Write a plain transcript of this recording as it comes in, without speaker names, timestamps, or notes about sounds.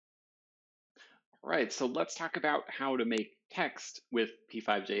Right, so let's talk about how to make text with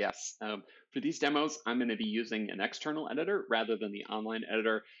P5.js. For these demos, I'm going to be using an external editor rather than the online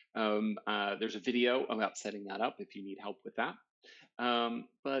editor. There's a video about setting that up if you need help with that.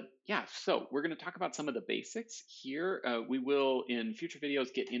 But yeah, so we're going to talk about some of the basics here. We will, in future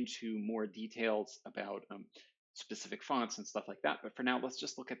videos, get into more details about specific fonts and stuff like that. But for now, let's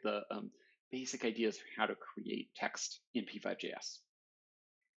just look at the basic ideas of how to create text in P5.js.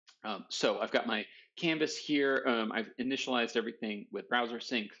 So I've got my canvas here. I've initialized everything with browser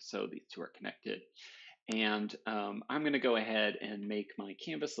sync, so these two are connected. And I'm going to go ahead and make my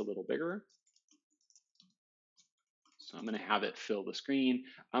canvas a little bigger. So I'm going to have it fill the screen.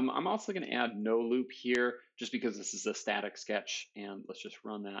 I'm also going to add noLoop here, just because this is a static sketch. And let's just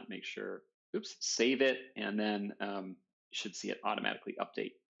run that, make sure, oops, save it, and then you should see it automatically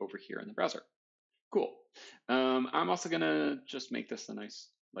update over here in the browser. Cool. I'm also going to just make this a nice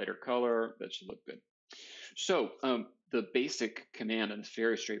lighter color. That should look good. So the basic command, and it's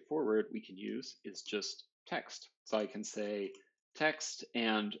very straightforward, we can use is just text. So I can say text,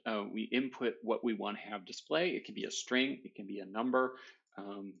 and we input what we want to have display. It can be a string, it can be a number. So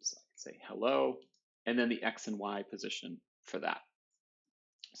I can say hello, and then the X and Y position for that.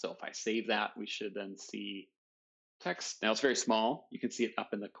 So if I save that, we should then see text. Now it's very small. You can see it up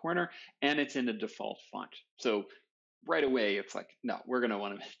in the corner, and it's in the default font. So right away, it's like, no, we're going to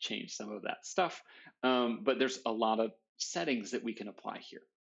want to change some of that stuff. But there's a lot of settings that we can apply here.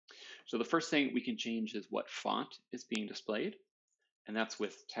 So the first thing we can change is what font is being displayed, and that's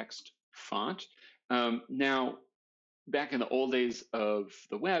with text font. Now, back in the old days of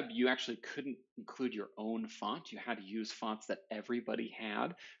the web, you actually couldn't include your own font. You had to use fonts that everybody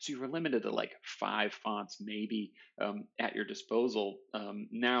had. So you were limited to like 5 fonts maybe at your disposal.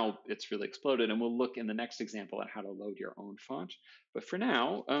 Now it's really exploded, and we'll look in the next example at how to load your own font. But for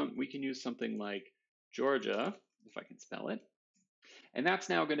now, we can use something like Georgia, if I can spell it. And that's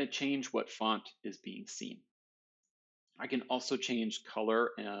now going to change what font is being seen. I can also change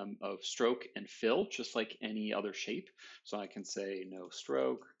color of stroke and fill, just like any other shape. So I can say no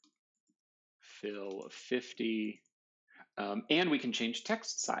stroke, fill of 50, and we can change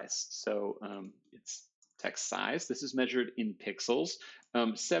text size. So it's text size. This is measured in pixels.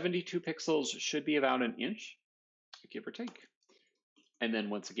 72 pixels should be about an inch, give or take. And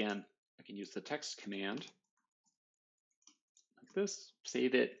then once again, I can use the text command like this,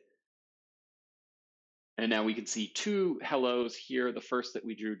 save it. And now we can see 2 hellos here, the first that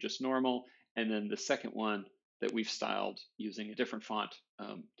we drew just normal, and then the second one that we've styled using a different font,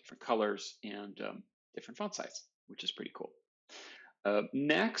 different colors, and different font size, which is pretty cool.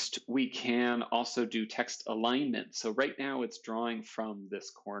 Next, we can also do text alignment. So right now it's drawing from this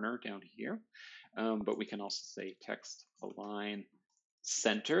corner down here, but we can also say text align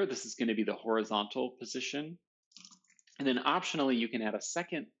center. This is going to be the horizontal position. And then optionally, you can add a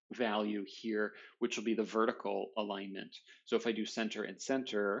second value here, which will be the vertical alignment. So if I do center and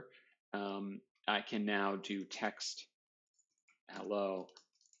center, I can now do text hello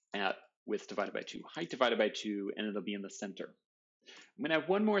at width divided by 2, height divided by 2, and it'll be in the center. I'm going to have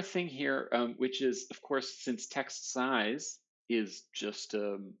one more thing here, which is, of course, since text size is just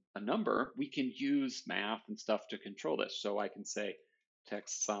a number, we can use math and stuff to control this. So I can say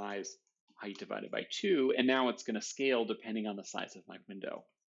text size height divided by 2, and now it's going to scale depending on the size of my window.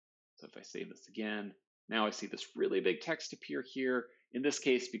 So if I save this again, now I see this really big text appear here. In this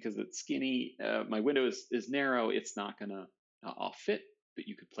case, because it's skinny, my window is narrow, it's not going to all fit, but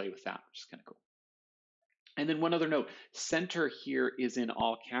you could play with that, which is kind of cool. And then one other note, center here is in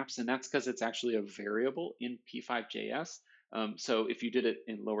all caps, and that's because it's actually a variable in P5.js. So if you did it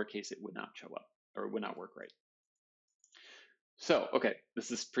in lowercase, it would not show up, or it would not work right. So, okay, this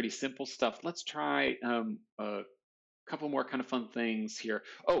is pretty simple stuff. Let's try a couple more kind of fun things here.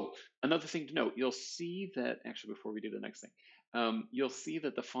 Oh, another thing to note, you'll see that, actually before we do the next thing, you'll see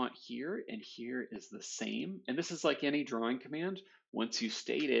that the font here and here is the same. And this is like any drawing command. Once you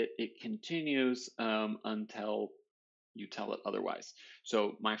state it, it continues until you tell it otherwise.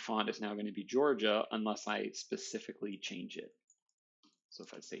 So my font is now going to be Georgia unless I specifically change it. So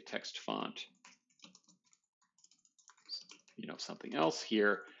if I say text font, something else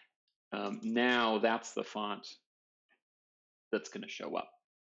here, now that's the font that's going to show up.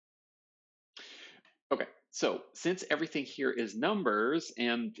 Okay, so since everything here is numbers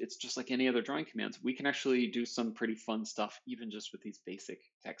and it's just like any other drawing commands, we can actually do some pretty fun stuff even just with these basic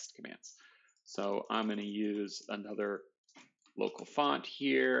text commands. So I'm going to use another local font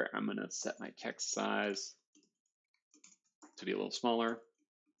here. I'm going to set my text size to be a little smaller.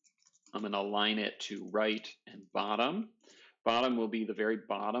 I'm going to align it to right and bottom. Bottom will be the very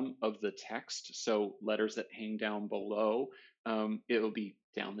bottom of the text. So letters that hang down below, it will be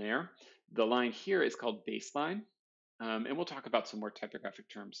down there. The line here is called baseline. And we'll talk about some more typographic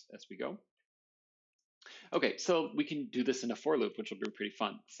terms as we go. Okay, so we can do this in a for loop, which will be pretty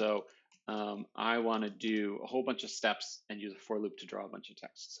fun. So I want to do a whole bunch of steps and use a for loop to draw a bunch of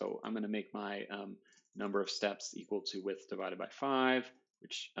text. So I'm going to make my number of steps equal to width divided by 5,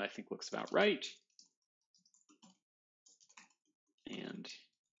 which I think looks about right. And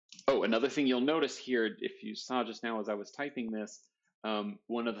oh, another thing you'll notice here, if you saw just now as I was typing this,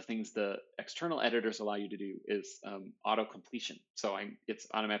 one of the things the external editors allow you to do is auto completion. So it's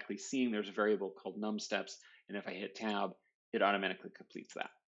automatically seeing there's a variable called num steps, and if I hit tab, it automatically completes that,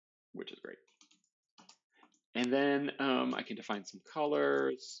 which is great. And then I can define some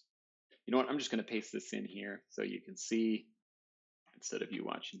colors. You know what? I'm just going to paste this in here so you can see instead of you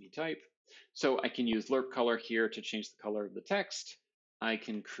watching me type. So I can use lerp color here to change the color of the text. I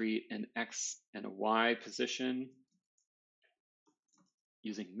can create an X and a Y position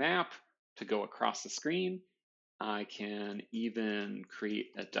using map to go across the screen. I can even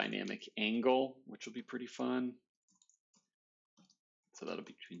create a dynamic angle, which will be pretty fun. So that'll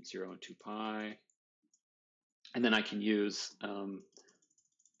be between 0 and 2 pi. And then I can use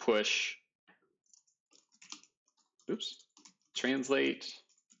push, oops, translate.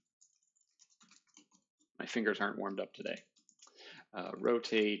 My fingers aren't warmed up today.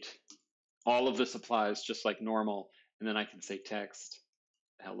 Rotate. All of this applies just like normal. And then I can say text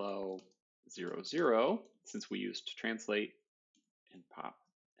hello 0, 0, since we used translate, and pop.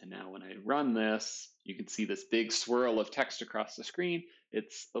 And now when I run this, you can see this big swirl of text across the screen.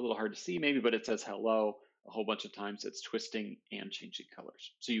 It's a little hard to see maybe, but it says hello a whole bunch of times. It's twisting and changing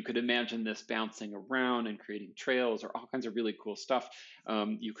colors. So you could imagine this bouncing around and creating trails or all kinds of really cool stuff.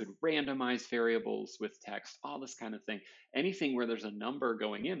 You could randomize variables with text, all this kind of thing. Anything where there's a number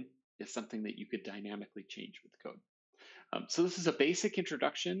going in is something that you could dynamically change with code. So this is a basic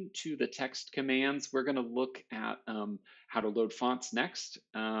introduction to the text commands. We're going to look at how to load fonts next,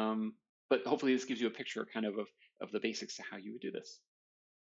 but hopefully this gives you a picture kind of the basics of how you would do this.